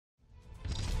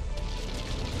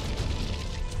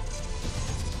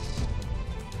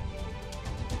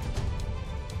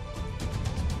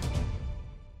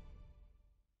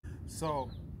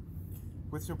So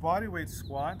with your body weight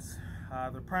squats,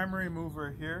 the primary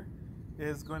mover here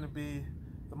is going to be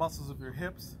the muscles of your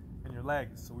hips and your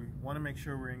legs. So we want to make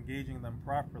sure we're engaging them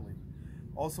properly.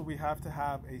 Also, we have to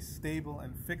have a stable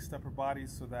and fixed upper body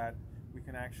so that we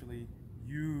can actually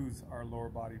use our lower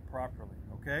body properly,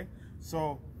 okay?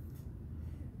 So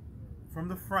from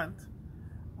the front,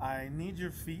 I need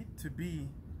your feet to be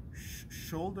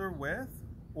shoulder width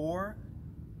or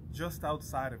just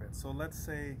outside of it. So let's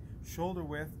say shoulder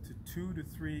width to 2 to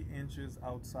 3 inches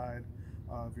outside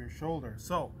of your shoulder.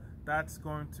 So that's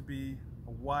going to be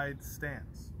a wide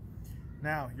stance.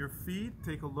 Now your feet,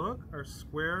 take a look, are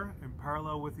square and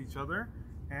parallel with each other,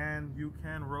 and you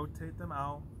can rotate them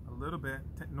out a little bit,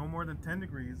 no more than 10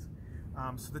 degrees,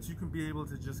 so that you can be able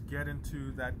to just get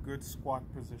into that good squat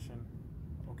position,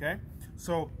 okay?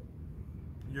 So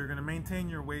you're gonna maintain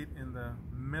your weight in the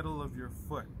middle of your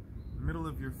foot, middle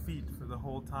of your feet for the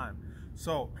whole time.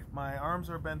 So my arms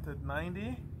are bent at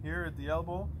 90 here at the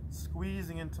elbow,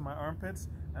 squeezing into my armpits,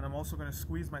 and I'm also gonna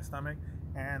squeeze my stomach,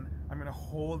 and I'm gonna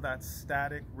hold that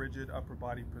static, rigid upper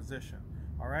body position,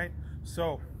 all right?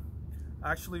 So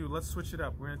actually, let's switch it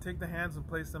up. We're gonna take the hands and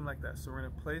place them like this. So we're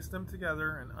gonna place them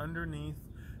together and underneath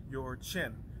your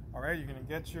chin, all right? You're gonna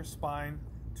get your spine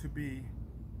to be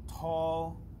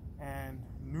tall and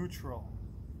neutral,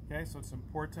 okay? So it's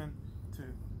important to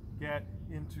get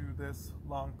into this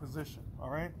long position, all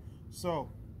right?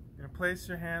 So you're gonna place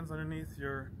your hands underneath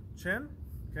your chin,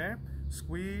 okay?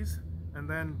 Squeeze and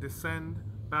then descend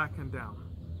back and down,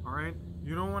 all right?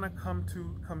 You don't wanna come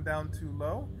down too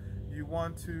low. You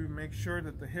want to make sure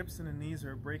that the hips and the knees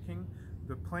are breaking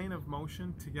the plane of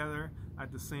motion together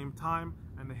at the same time,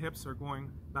 and the hips are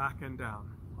going back and down,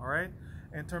 all right?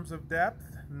 In terms of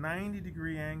depth,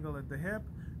 90-degree angle at the hip,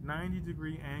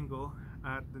 90-degree angle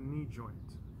at the knee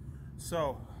joint.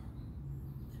 So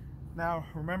now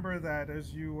remember that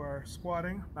as you are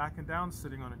squatting back and down,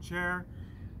 sitting on a chair,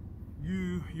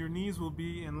 your knees will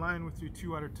be in line with your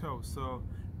 2 outer toes. So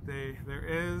there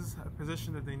is a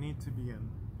position that they need to be in,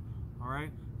 all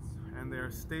right? And they're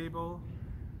stable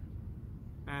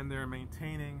and they're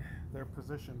maintaining their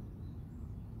position.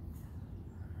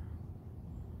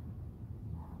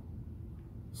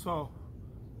 So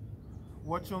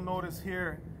what you'll notice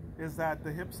here is that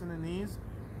the hips and the knees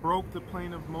broke the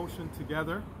plane of motion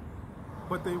together,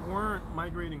 but they weren't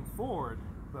migrating forward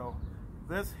though.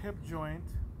 This hip joint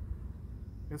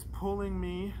is pulling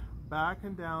me back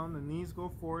and down. The knees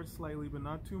go forward slightly, but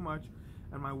not too much,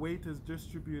 and my weight is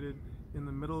distributed in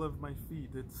the middle of my feet.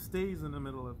 It stays in the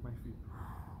middle of my feet.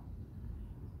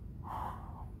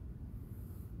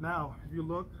 Now, if you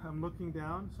look, I'm looking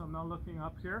down, so I'm not looking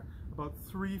up here, about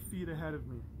 3 feet ahead of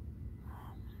me.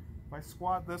 If I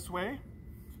squat this way,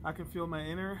 I can feel my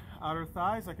outer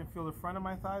thighs, I can feel the front of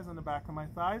my thighs and the back of my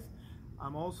thighs.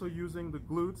 I'm also using the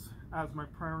glutes as my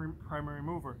primary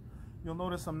mover. You'll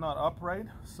notice I'm not upright,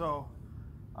 so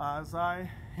as I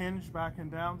hinge back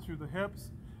and down through the hips,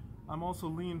 I'm also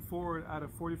leaning forward at a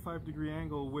 45-degree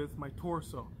angle with my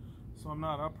torso. So I'm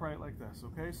not upright like this,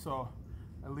 okay? So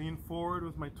I lean forward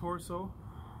with my torso